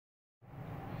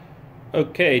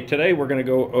Okay, today we're going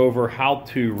to go over how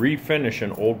to refinish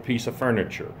an old piece of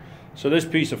furniture. So this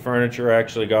piece of furniture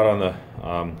actually got on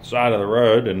the side of the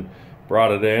road and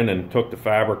brought it in and took the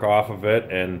fabric off of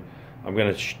it, and I'm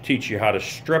going to teach you how to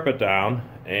strip it down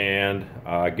and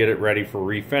get it ready for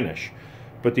refinish.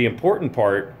 But the important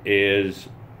part is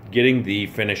getting the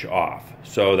finish off.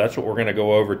 So that's what we're going to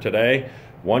go over today.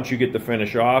 Once you get the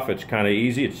finish off, it's kind of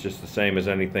easy. It's just the same as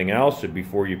anything else. And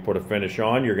before you put a finish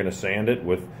on, you're going to sand it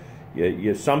with,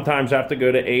 you sometimes have to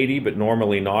go to 80, but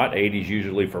normally not. 80 is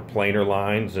usually for planer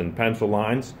lines and pencil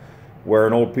lines, where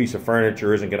an old piece of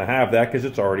furniture isn't going to have that because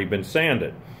it's already been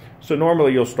sanded. So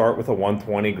normally you'll start with a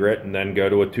 120 grit and then go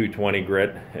to a 220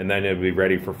 grit, and then it'll be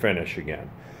ready for finish again.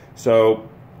 So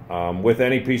with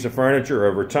any piece of furniture,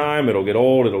 over time it'll get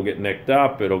old, it'll get nicked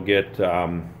up, it'll get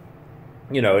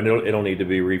you know, and it'll need to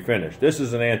be refinished. This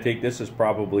is an antique. This is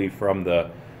probably from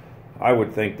the, I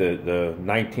would think, the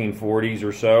 1940s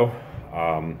or so,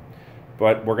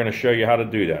 but we're going to show you how to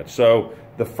do that. So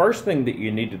the first thing that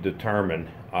you need to determine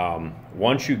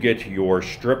once you get your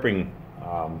stripping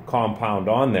compound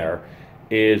on there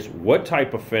is what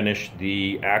type of finish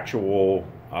the actual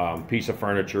piece of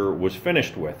furniture was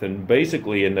finished with. And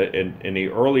basically in the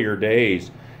earlier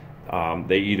days,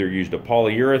 they either used a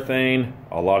polyurethane,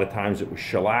 a lot of times it was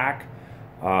shellac,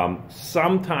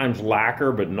 sometimes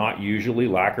lacquer, but not usually.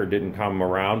 Lacquer didn't come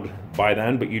around by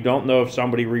then, but you don't know if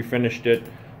somebody refinished it,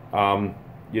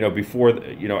 you know, before,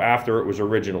 you know, after it was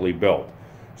originally built.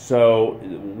 So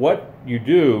what you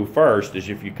do first is,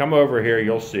 if you come over here,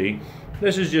 you'll see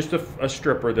this is just a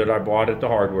stripper that I bought at the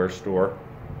hardware store.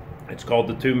 It's called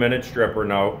the 2-minute stripper.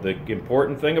 Now, the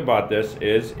important thing about this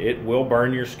is it will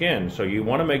burn your skin. So you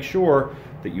want to make sure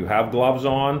that you have gloves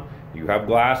on, you have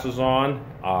glasses on,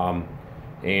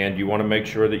 and you want to make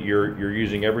sure that you're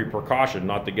using every precaution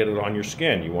not to get it on your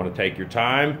skin. You want to take your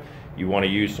time. You want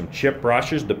to use some chip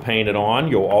brushes to paint it on.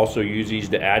 You'll also use these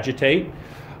to agitate.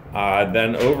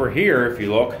 Then over here, if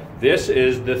you look, this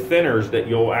is the thinners that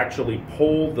you'll actually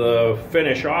pull the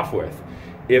finish off with.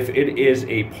 If it is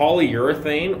a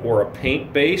polyurethane or a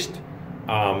paint-based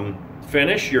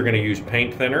finish, you're going to use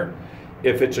paint thinner.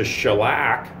 If it's a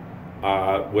shellac,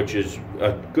 which is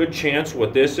a good chance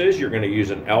what this is, you're going to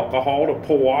use an alcohol to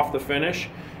pull off the finish.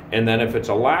 And then if it's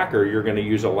a lacquer, you're going to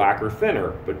use a lacquer thinner.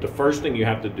 But the first thing you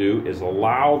have to do is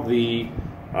allow the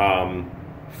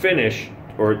finish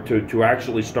or to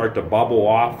actually start to bubble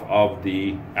off of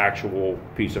the actual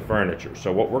piece of furniture.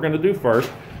 So what we're going to do first,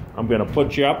 I'm going to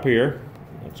put you up here.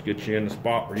 Let's get you in the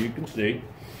spot where you can see.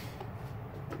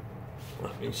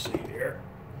 Let me see here.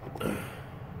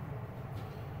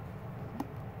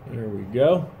 There we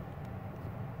go.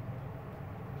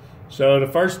 So the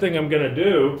first thing I'm going to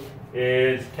do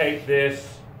is take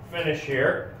this finish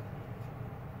here.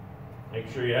 Make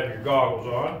sure you have your goggles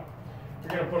on.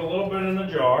 You're going to put a little bit in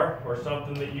a jar or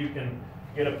something that you can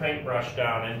get a paintbrush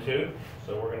down into.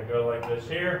 So we're going to go like this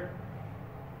here.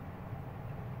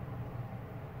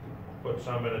 Put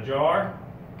some in a jar.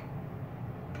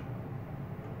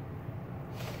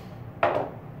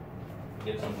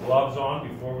 Get some gloves on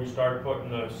before we start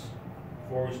putting those,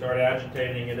 before we start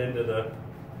agitating it into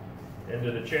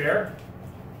the chair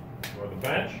or the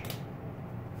bench.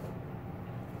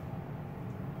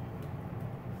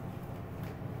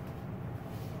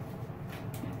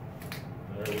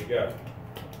 There we go.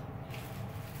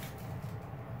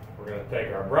 We're going to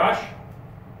take our brush.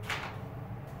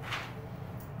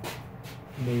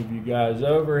 Move you guys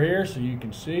over here so you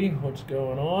can see what's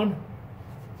going on.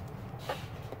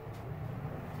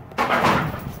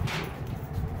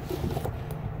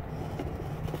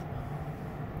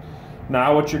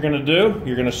 Now what you're going to do,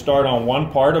 you're going to start on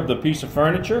one part of the piece of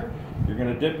furniture. You're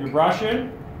going to dip your brush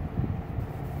in.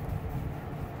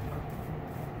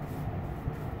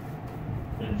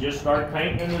 And just start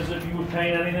painting as if you would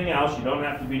paint anything else. You don't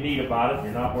have to be neat about it.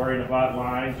 You're not worried about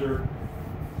lines or,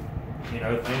 you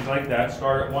know, things like that.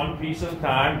 Start at one piece at a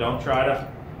time. Don't try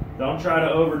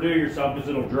to overdo yourself, because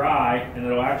it'll dry and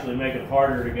it'll actually make it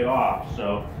harder to get off.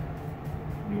 So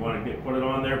you want to put it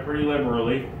on there pretty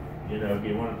liberally. You know,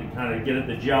 you want it to kind of get it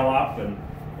to gel up, and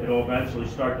it'll eventually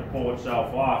start to pull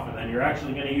itself off. And then you're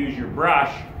actually going to use your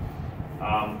brush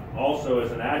also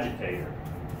as an agitator.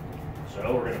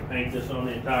 So we're going to paint this on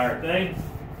the entire thing.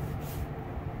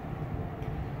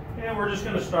 And we're just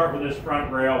going to start with this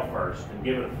front rail first and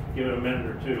give it a minute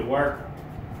or two to work.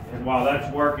 And while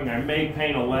that's working, I may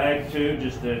paint a leg too,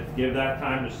 just to give that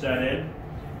time to set in.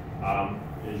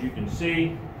 As you can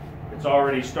see, it's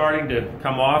already starting to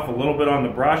come off a little bit on the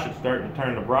brush. It's starting to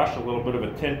turn the brush a little bit of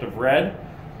a tint of red.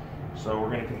 So we're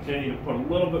going to continue to put a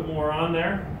little bit more on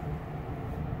there.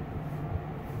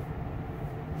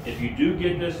 If you do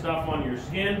get this stuff on your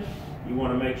skin, you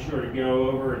want to make sure to go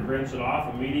over and rinse it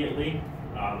off immediately.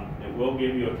 It will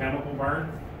give you a chemical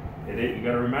burn. You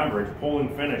got to remember, it's pulling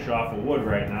finish off of wood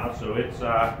right now, so it's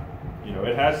you know,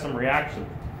 it has some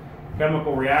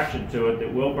chemical reaction to it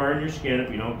that will burn your skin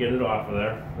if you don't get it off of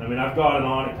there. I mean, I've got it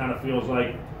on. It kind of feels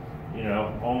like, you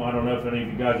know, I don't know if any of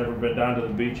you guys ever been down to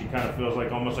the beach. It kind of feels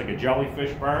like almost like a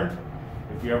jellyfish burn.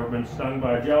 If you ever been stung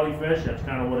by a jellyfish, that's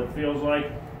kind of what it feels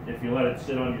like if you let it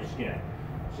sit on your skin.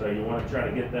 So you want to try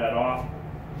to get that off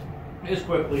as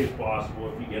quickly as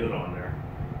possible if you get it on there.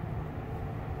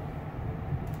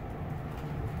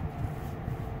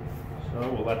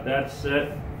 So we'll let that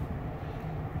sit.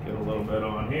 Get a little bit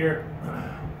on here.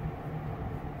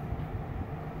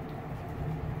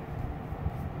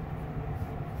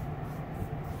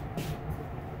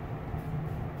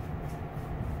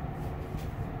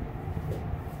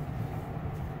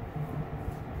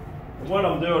 What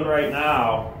I'm doing right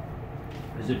now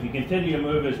is, if you continue to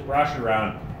move this brush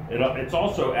around, it's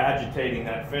also agitating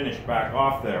that finish back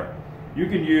off there. You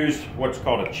can use what's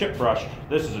called a chip brush.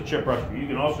 This is a chip brush, but you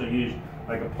can also use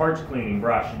like a parts cleaning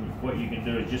brush, and what you can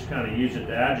do is just kind of use it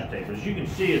to agitate. But as you can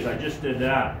see, as I just did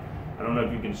that, I don't know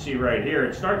if you can see right here,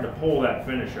 it's starting to pull that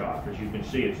finish off. As you can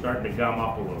see, it's starting to gum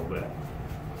up a little bit.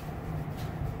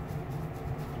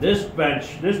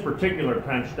 This particular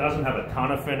bench doesn't have a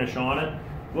ton of finish on it.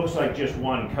 Looks like just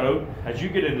one coat. As you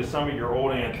get into some of your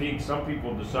old antiques, some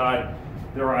people decide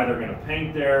they're either going to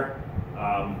paint there.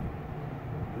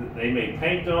 They may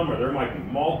paint them, or there might be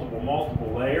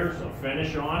multiple layers of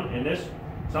finish on. And this,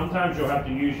 sometimes you'll have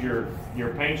to use your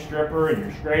paint stripper and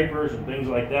your scrapers and things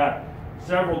like that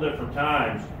several different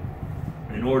times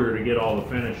in order to get all the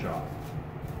finish off.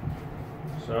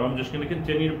 So I'm just going to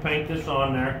continue to paint this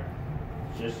on there,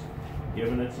 just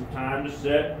giving it some time to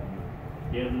sit,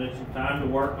 giving it some time to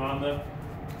work on the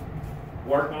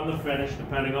finish,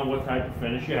 depending on what type of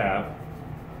finish you have.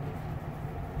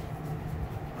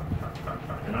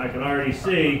 And I can already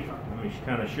see, let me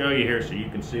kind of show you here so you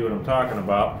can see what I'm talking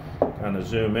about, kind of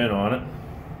zoom in on it.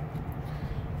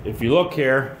 If you look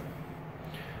here,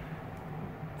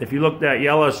 if you look that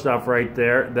yellow stuff right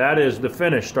there, that is the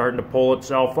finish starting to pull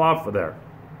itself off of there.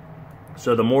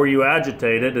 So the more you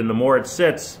agitate it and the more it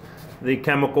sits, the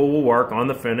chemical will work on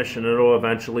the finish and it'll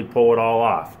eventually pull it all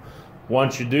off.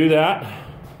 Once you do that,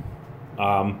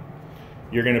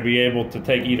 you're going to be able to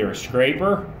take either a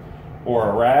scraper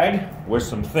or a rag with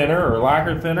some thinner or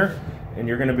lacquer thinner, and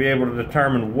you're going to be able to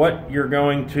determine what you're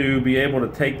going to be able to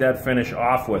take that finish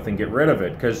off with and get rid of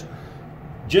it. Because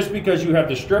just because you have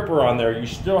the stripper on there, you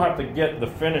still have to get the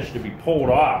finish to be pulled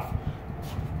off.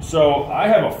 So I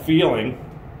have a feeling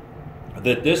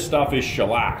that this stuff is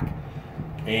shellac,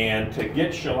 and to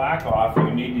get shellac off, you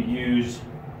need to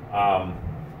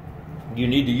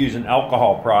use an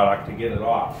alcohol product to get it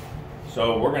off.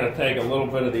 So we're going to take a little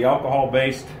bit of the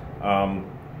alcohol-based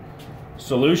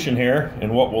solution here,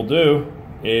 and what we'll do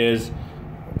is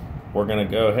we're going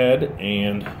to go ahead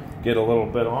and get a little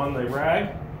bit on the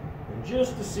rag, and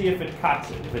just to see if it cuts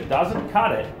it. If it doesn't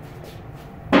cut it,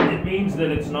 it means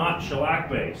that it's not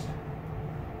shellac-based,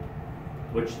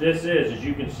 which this is. As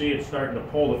you can see, it's starting to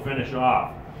pull the finish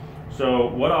off. So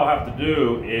what I'll have to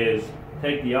do is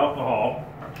take the alcohol.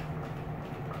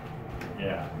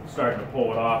 Yeah, it's starting to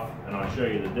pull it off, and I'll show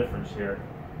you the difference here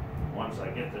once I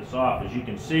get this off. As you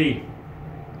can see,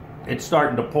 it's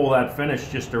starting to pull that finish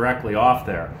just directly off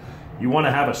there. You want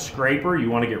to have a scraper. You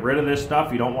want to get rid of this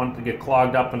stuff. You don't want it to get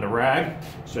clogged up in the rag.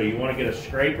 So you want to get a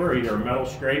scraper, either a metal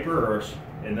scraper,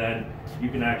 and then you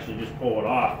can actually just pull it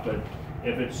off. But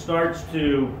if it starts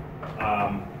to,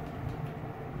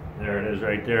 there it is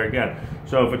right there again.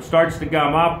 So if it starts to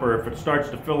gum up, or if it starts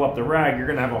to fill up the rag, you're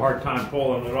going to have a hard time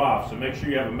pulling it off. So make sure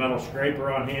you have a metal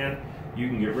scraper on hand. You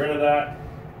can get rid of that.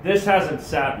 This hasn't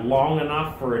sat long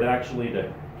enough for it actually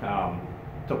to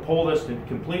pull this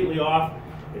completely off.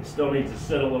 It still needs to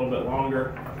sit a little bit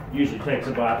longer. Usually takes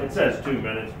about, it says 2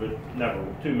 minutes, but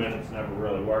 2 minutes never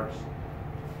really works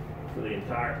for the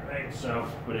entire thing. So,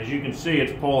 but as you can see,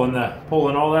 it's pulling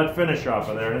all that finish off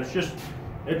of there, and it's just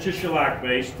shellac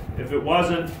based. If it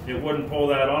wasn't, it wouldn't pull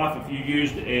that off. If you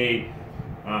used a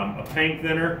paint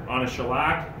thinner on a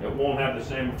shellac, it won't have the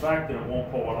same effect, and it won't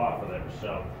pull it off of there.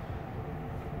 So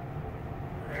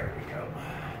there we go.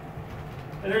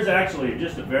 And there's actually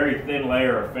just a very thin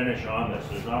layer of finish on this.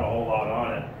 There's not a whole lot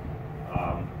on it.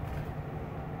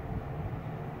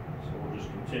 So we'll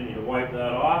just continue to wipe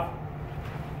that off.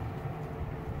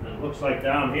 And it looks like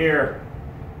down here,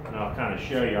 and I'll kind of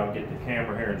show you, I'll get the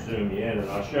camera here and zoom you in, and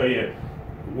I'll show you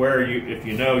where if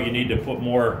you know you need to put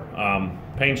more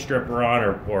paint stripper on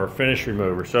or finish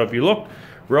remover. So if you look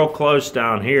real close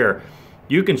down here,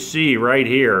 you can see right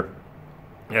here,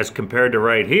 as compared to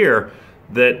right here,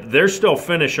 that there's still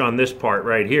finish on this part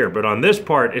right here, but on this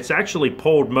part it's actually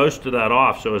pulled most of that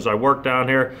off. So as I work down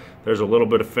here, there's a little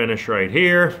bit of finish right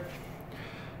here.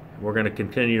 We're going to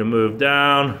continue to move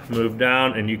down,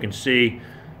 and you can see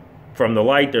from the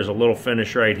light there's a little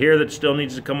finish right here that still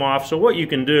needs to come off. So what you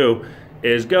can do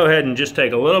is go ahead and just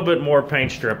take a little bit more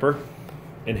paint stripper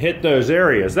and hit those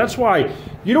areas. That's why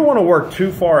you don't want to work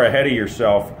too far ahead of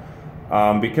yourself,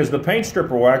 because the paint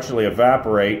stripper will actually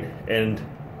evaporate, and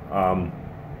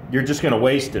you're just going to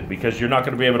waste it because you're not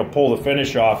going to be able to pull the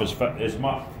finish off as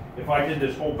much. If I did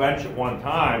this whole bench at one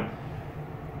time,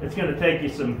 it's going to take you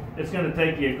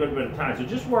a good bit of time. So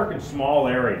just work in small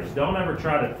areas. Don't ever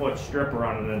try to put stripper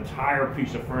on an entire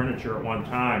piece of furniture at one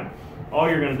time. All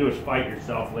you're going to do is fight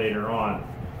yourself later on.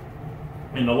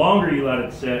 And the longer you let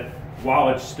it sit while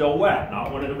it's still wet,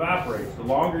 not when it evaporates, the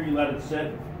longer you let it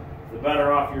sit, the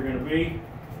better off you're going to be.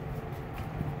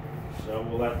 So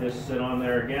we'll let this sit on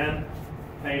there again,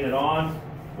 paint it on,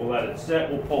 we'll let it sit,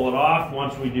 we'll pull it off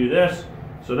once we do this.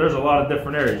 So there's a lot of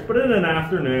different areas. But in an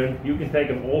afternoon, you can take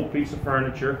an old piece of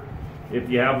furniture, if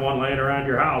you have one laying around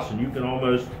your house, and you can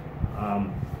almost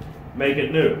make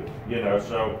it new, you know.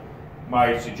 So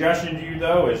my suggestion to you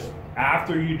though is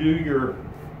after you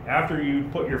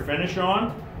put your finish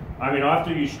on,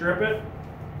 after you strip it,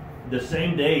 the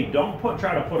same day, don't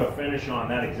try to put a finish on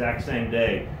that exact same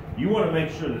day. You want to make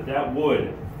sure that that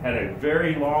wood had a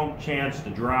very long chance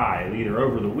to dry, either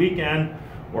over the weekend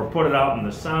or put it out in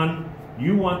the sun.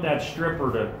 You want that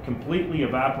stripper to completely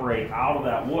evaporate out of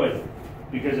that wood,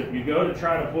 because if you go to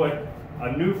try to put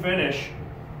a new finish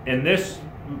in this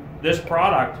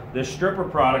product, this stripper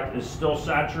product is still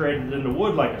saturated in the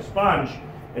wood like a sponge,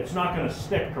 it's not going to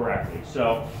stick correctly.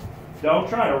 So don't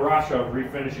try to rush a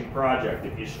refinishing project.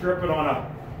 If you strip it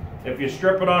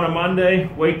on a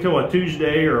Monday, wait till a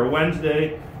Tuesday or a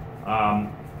Wednesday.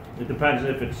 It depends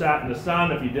if it sat in the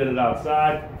sun, if you did it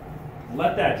outside.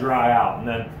 Let that dry out, and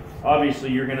then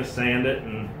obviously you're going to sand it,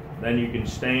 and then you can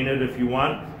stain it if you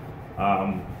want.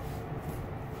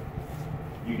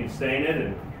 You can stain it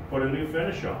and put a new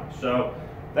finish on. So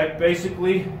that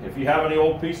basically, if you have any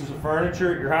old pieces of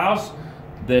furniture at your house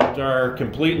that are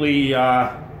completely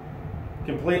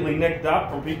nicked up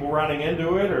from people running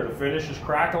into it, or the finish is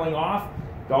crackling off,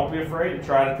 don't be afraid to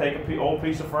try to take an old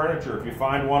piece of furniture. If you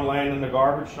find one laying in the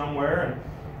garbage somewhere and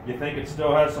you think it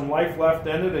still has some life left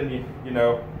in it, and you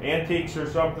know, antiques are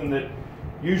something that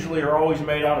usually are always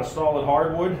made out of solid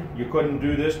hardwood. You couldn't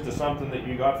do this to something that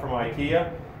you got from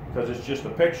IKEA because it's just a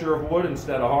picture of wood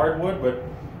instead of hardwood, but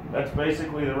that's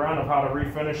basically the run of how to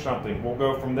refinish something. We'll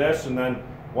go from this, and then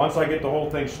once I get the whole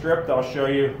thing stripped, I'll show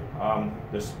you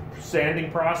this sanding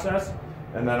process,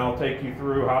 and then I'll take you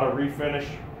through how to refinish,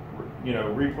 you know,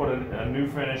 re-put a new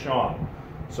finish on.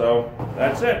 So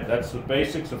that's it. That's the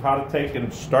basics of how to take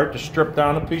and start to strip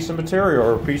down a piece of material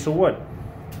or a piece of wood.